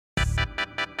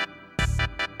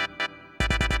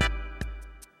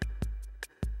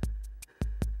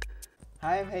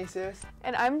Hi, I'm Jesus.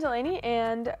 And I'm Delaney,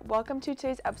 and welcome to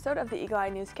today's episode of the Eagle Eye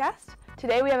Newscast.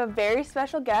 Today we have a very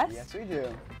special guest. Yes, we do.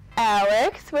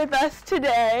 Alex with us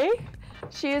today.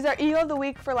 She is our Eagle of the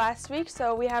Week for last week,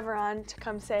 so we have her on to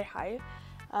come say hi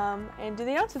and do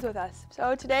the announcements with us.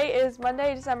 So today is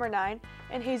Monday, December 9,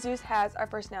 and Jesus has our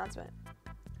first announcement.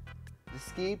 The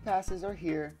ski passes are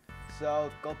here,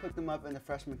 so go pick them up in the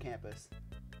freshman campus.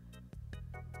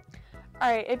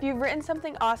 Alright, if you've written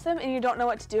something awesome and you don't know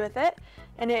what to do with it,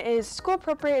 and it is school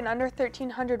appropriate and under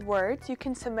 1,300 words, you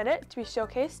can submit it to be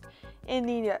showcased in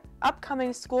the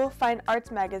upcoming School Fine Arts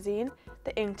magazine,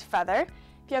 The Inked Feather.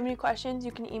 If you have any questions,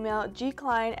 you can email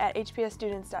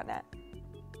gklein@hpsstudents.net.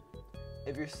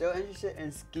 If you're still interested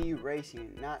in ski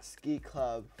racing, not ski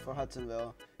club for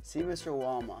Hudsonville, see Mr.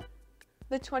 Walma.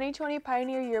 The 2020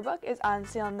 Pioneer Yearbook is on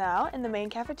sale now in the main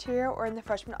cafeteria or in the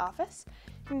freshman office.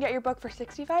 You can get your book for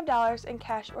 $65 and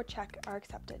cash or check are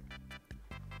accepted.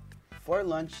 For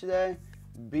lunch today,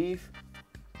 beef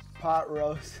pot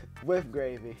roast with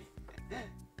gravy.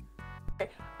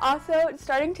 Also,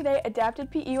 starting today,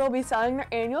 Adapted PE will be selling their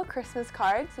annual Christmas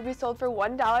cards. They'll be sold for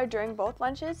 $1 during both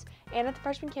lunches and at the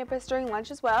freshman campus during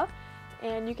lunch as well.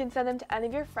 And you can send them to any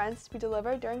of your friends to be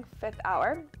delivered during fifth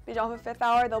hour. If you don't have a fifth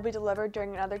hour, they'll be delivered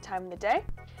during another time in the day.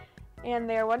 And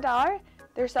they are $1.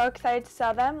 They're so excited to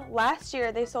sell them. Last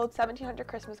year, they sold 1,700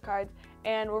 Christmas cards,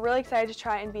 and we're really excited to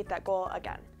try and beat that goal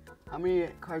again. How many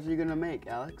cards are you gonna make,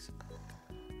 Alex?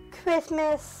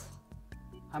 Christmas.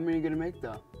 How many are you gonna make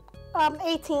though?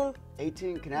 18.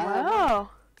 18? Can I have one? Wow.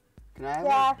 Can I have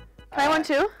Yeah. one? Can I have one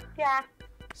too? Yeah.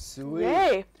 Sweet.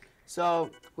 Yay. So,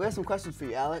 we have some questions for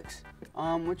you, Alex.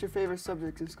 What's your favorite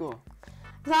subject in school?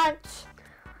 Lunch.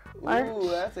 Lunch. Ooh,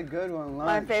 that's a good one. Lunch.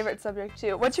 My favorite subject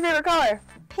too. What's your favorite color?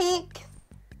 Pink.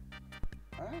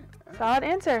 All right. Solid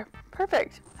answer.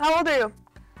 Perfect. How old are you?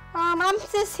 I'm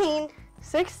 16.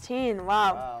 16.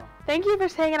 Wow. Wow. Thank you for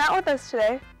hanging out with us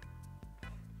today.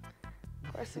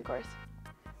 Of course, of course.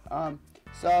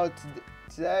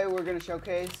 Today we're gonna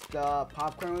showcase the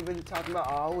popcorn we've been talking about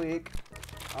all week.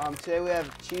 Today we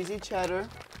have cheesy cheddar.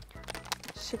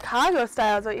 Chicago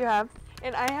style is what you have.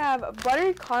 And I have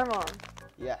buttery caramel.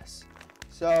 Yes.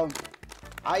 So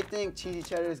I think cheesy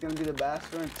cheddar is gonna be the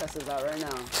best. We're gonna test this out right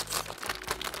now.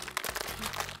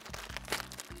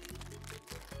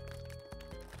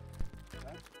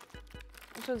 Okay.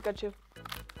 This one's good too.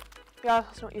 Yeah, let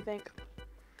us know what you think.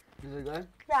 Is it good?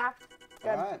 Yeah. Good.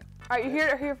 All right. All right,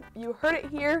 you heard it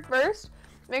here first.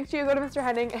 Make sure you go to Mr.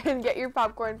 Henning and get your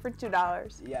popcorn for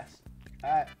 $2. Yes. All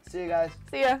right. See you guys.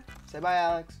 See ya. Say bye,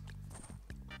 Alex.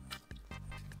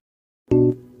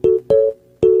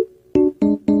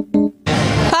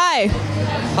 Hi.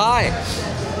 Hi.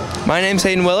 My name's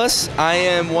Hayden Willis. I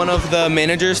am one of the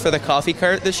managers for the coffee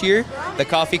cart this year. The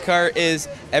coffee cart is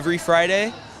every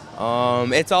Friday.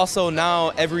 It's also now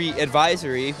every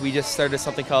advisory. We just started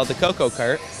something called the Cocoa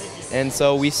Cart. And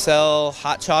so we sell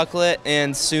hot chocolate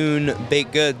and soon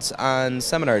baked goods on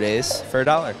seminar days for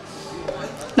 $1.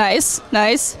 Nice,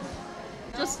 nice.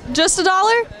 Just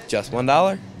 $1? Just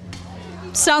 $1.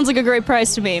 Sounds like a great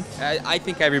price to me. I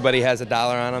think everybody has $1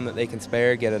 on them that they can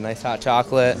spare, get a nice hot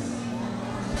chocolate.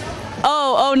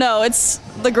 Oh no, it's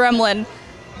the Gremlin.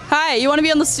 Hi, you want to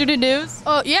be on the student news?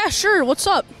 Yeah, sure. What's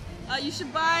up? You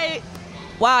should buy...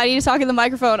 Wow, I need to talk in the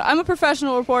microphone. I'm a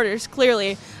professional reporter,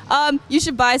 clearly. You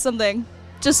should buy something,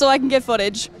 just so I can get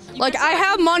footage. Like, I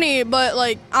have money, but,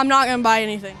 like, I'm not going to buy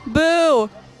anything. Boo!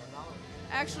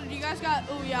 Actually, do you guys got...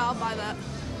 Oh, yeah, I'll buy that.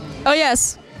 Oh,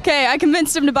 yes. Okay, I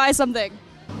convinced him to buy something.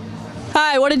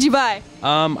 Hi, what did you buy?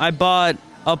 I bought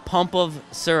a pump of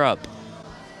syrup.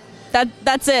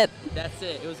 That's it. That's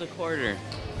it. It was $0.25.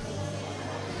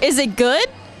 Is it good?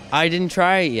 I didn't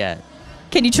try it yet.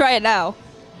 Can you try it now?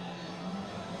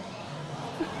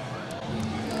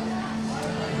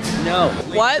 No.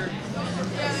 What?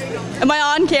 Am I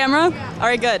on camera? All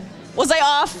right, good. Was I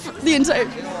off the entire...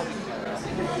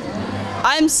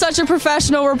 I'm such a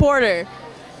professional reporter.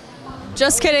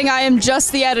 Just kidding, I am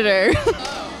just the editor.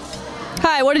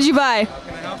 Hi, what did you buy?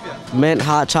 Mint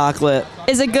hot chocolate.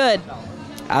 Is it good?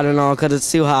 I don't know, because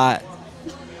it's too hot.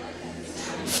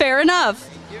 Fair enough.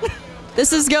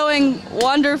 This is going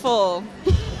wonderful.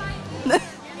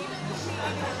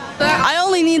 I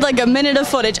only need like a minute of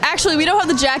footage. Actually, we don't have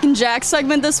the Jack and Jack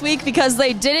segment this week because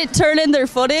they didn't turn in their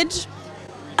footage.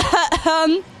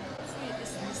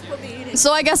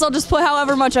 So I guess I'll just put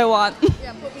however much I want.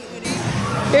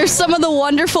 Here's some of the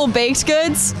wonderful baked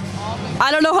goods.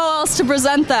 I don't know how else to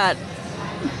present that.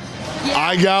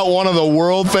 I got one of the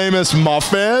world famous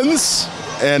muffins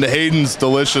and Hayden's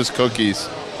delicious cookies.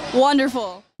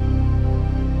 Wonderful.